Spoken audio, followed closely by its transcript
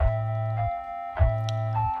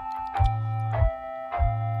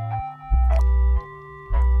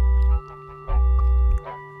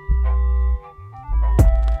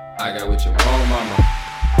I got what you want, mama.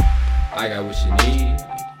 I got what you need.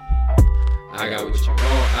 I got what you want.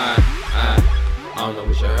 I don't know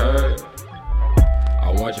what you heard.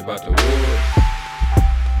 I warned you about the woods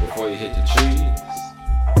before you hit the trees.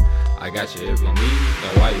 I got you every need.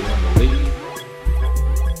 Now why you wanna leave?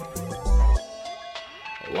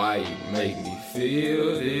 Why you make me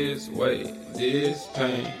feel this way, this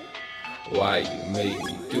pain? Why you make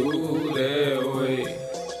me do that way?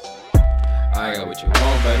 I got what you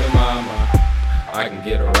want, baby mama. I can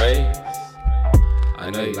get a raise. I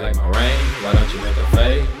know you like my rain, why don't you make a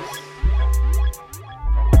face?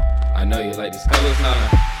 I know you like these colors now.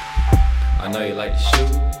 I know you like the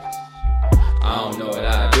shoes. I don't know what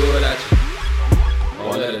I'd do without you.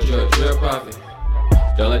 Won't let a drip off it.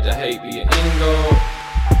 Don't let the hate be an end goal.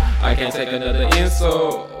 I can't take another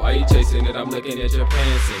insult. Why you chasing it? I'm looking at your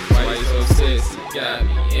pants. Why you so sexy? Got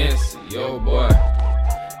me antsy, yo boy.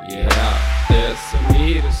 Yeah, there's some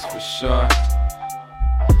meters for sure.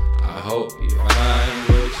 I hope you find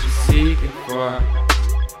what you're seeking for.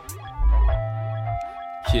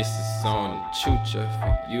 Kisses on the chucha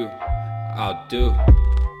for you, I'll do.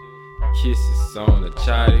 Kisses on the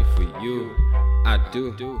chotty for you, I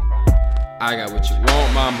do. I got what you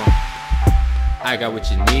want, mama. I got what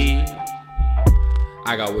you need.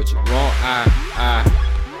 I got what you want. I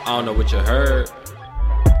don't know what you heard.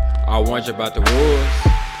 I warned you about the woods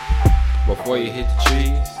before you hit the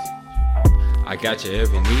trees. I got you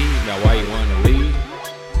every need. Now why you wanna leave?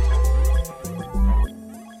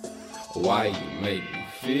 Why you make me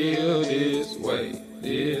feel this way,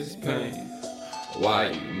 this pain?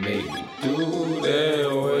 Why you make me do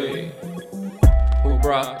that way? Who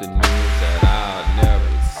brought the news that I'll never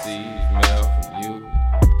receive mail from you?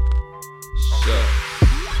 Shucks,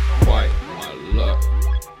 quite my luck.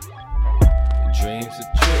 Dreams of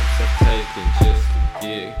trips I've taken just to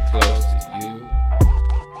get close to you.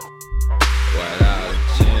 Without a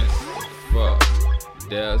chance to fuck,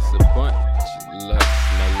 there's a bunch of lust.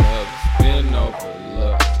 My love's been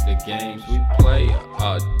overlooked. The games we play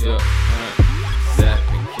are duck hunt, zap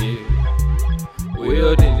and kill.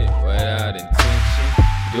 Wielding it without intention,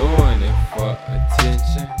 doing it for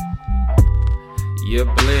attention. You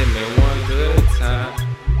blend me one good time.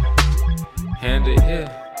 Hand it here,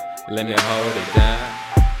 let me hold it down.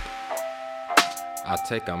 I'll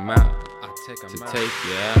take 'em out, to take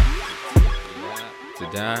you out. To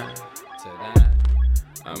dine,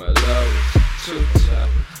 I'm in love with you,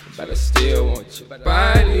 but I still want your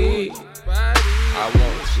body. I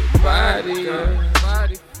want your body,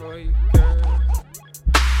 body for you, girl.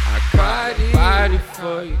 I caught a body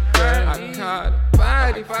for you, girl. I caught a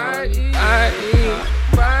body for you,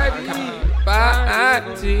 body,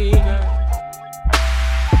 body.